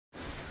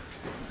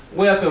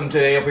Welcome to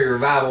LP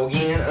Revival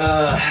again.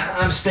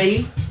 I'm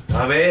Steve.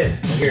 I'm Ed.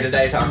 I'm here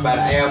today to talk about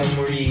an album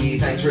where you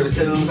think's really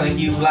cool, think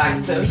you like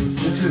it too.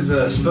 This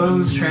is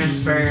Spoon's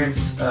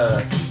Transference,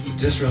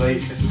 just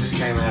released. This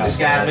just came out. This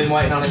guy's been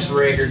waiting on this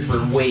record for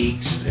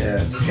weeks. Yeah,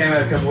 this came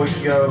out a couple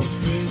weeks ago.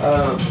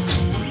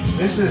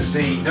 This is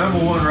the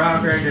 #1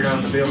 rock record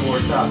on the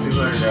Billboard Top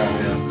 200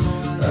 right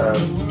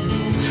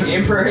now.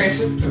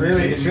 Impressive.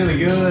 It's really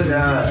good.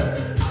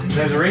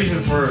 There's a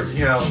reason for,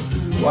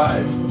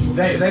 why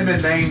they've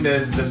been named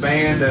as the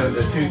band of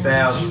the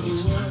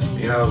 2000s.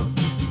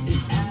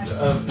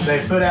 They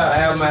put out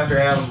album after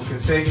album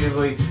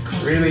consecutively,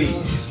 really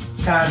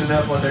tightening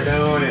up what they're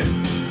doing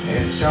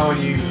and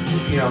showing you,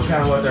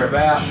 kind of what they're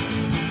about.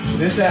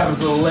 This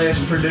album's a little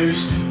less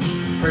produced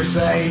per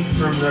se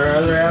from their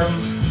other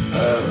albums.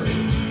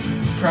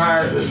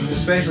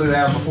 Especially the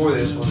album before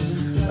this one,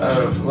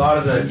 a lot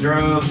of the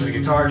drums and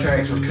guitar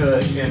tracks were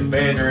cut in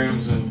band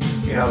rooms, and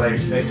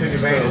they took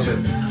advantage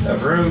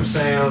of room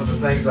sounds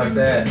and things like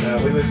that.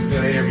 We listened to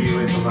an interview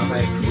with them,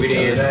 I think, we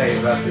did the other day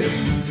about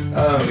this.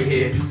 We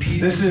did.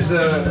 This is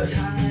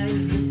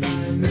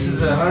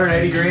a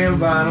 180 gram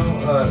vinyl.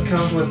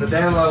 Comes with a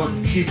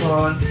download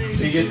coupon,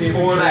 so you get the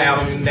For the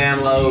album, you can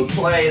download,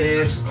 play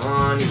this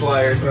on your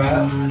player.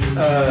 Right.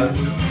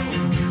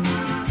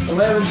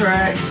 11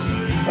 tracks.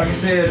 Like I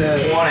said,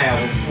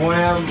 One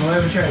album,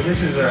 11 tracks.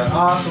 This is an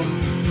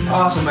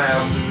awesome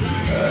album.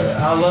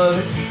 I love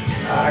it.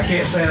 I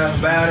can't say enough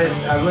about it.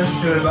 I've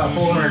listened to it about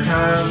 400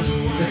 times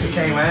since it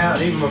came out,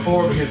 even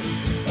before, because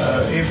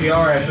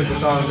NPR had put the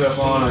songs up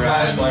on a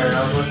Rise player, and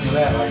I was listening to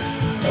that like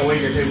a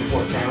week or two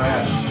before it came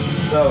out.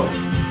 So,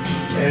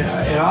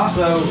 and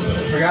also,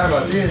 forgot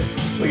about this,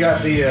 we got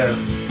the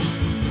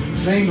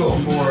single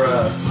for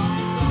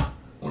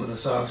one of the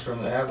songs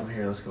from the album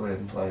here. Let's go ahead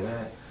and play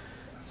that.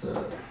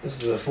 So,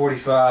 this is a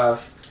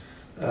 45.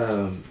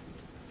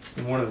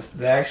 And one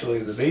of actually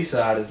the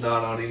B-side is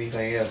not on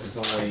anything else. It's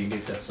on how you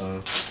get that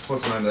song.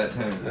 What's the name of that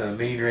tune?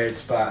 Mean Red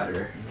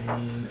Spider.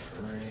 Mean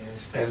Red.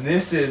 And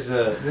this is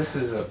a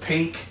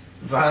pink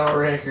vinyl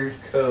record.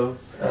 Cool.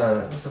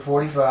 It's a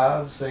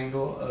 45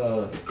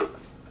 single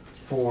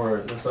for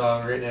the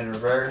song Written in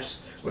Reverse,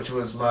 which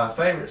was my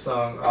favorite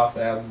song off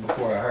the album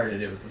before I heard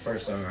it. It was the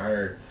first song I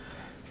heard.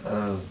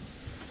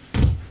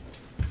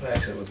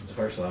 Actually, it wasn't the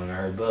first song I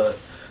heard, but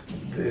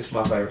it's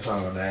my favorite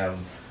song on the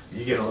album.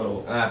 You get a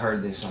little... I've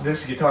heard this song.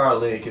 This guitar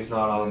lick is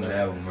not on the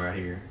album right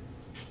here.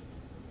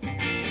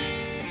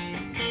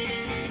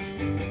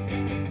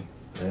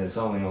 And it's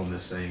only on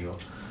this single.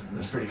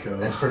 That's pretty cool.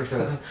 That's pretty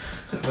cool.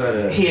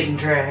 But, hidden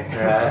track.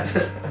 Right.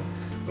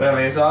 But I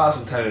mean, it's an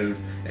awesome tune,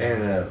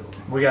 and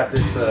we got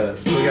this single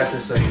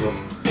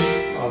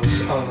on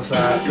the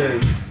side too.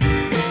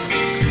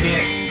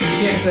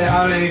 You can't say,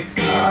 I mean,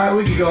 alright,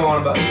 we could go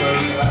on about the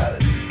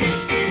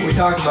tune. We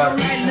talked about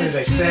who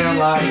they sound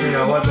like,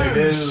 what they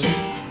do.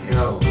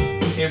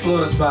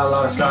 Influenced by a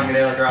lot of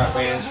psychedelic rock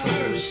bands from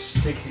the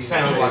 60s.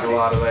 Sounds like a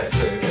lot of that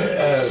too.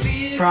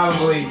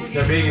 Probably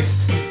their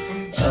biggest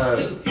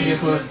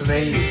influence to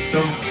me is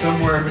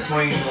somewhere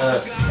between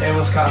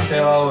Elvis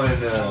Costello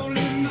and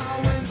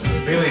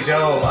Billy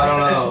Joel. I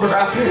don't know.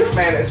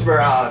 Man, it's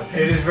broad.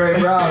 It is very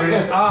broad. It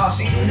is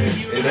awesome.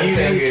 It does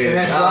sound good. And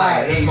that's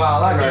why I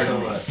like it so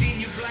much.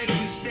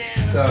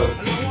 So,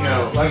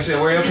 like I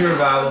said, we're LP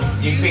Revival.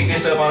 You can pick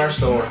this up on our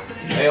store.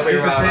 Get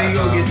the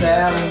single, get the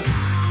album.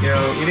 You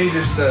need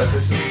this stuff.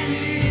 This is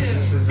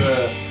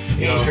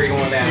history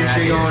going down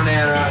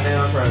right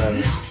now in front of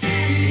us.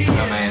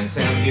 Oh man,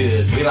 sounds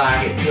good. We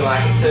like it. You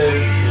like it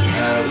too.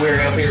 We're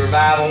LP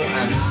Revival.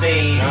 I'm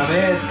Steve. I'm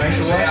Ed. Thanks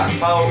for watching,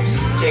 folks.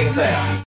 Check us out.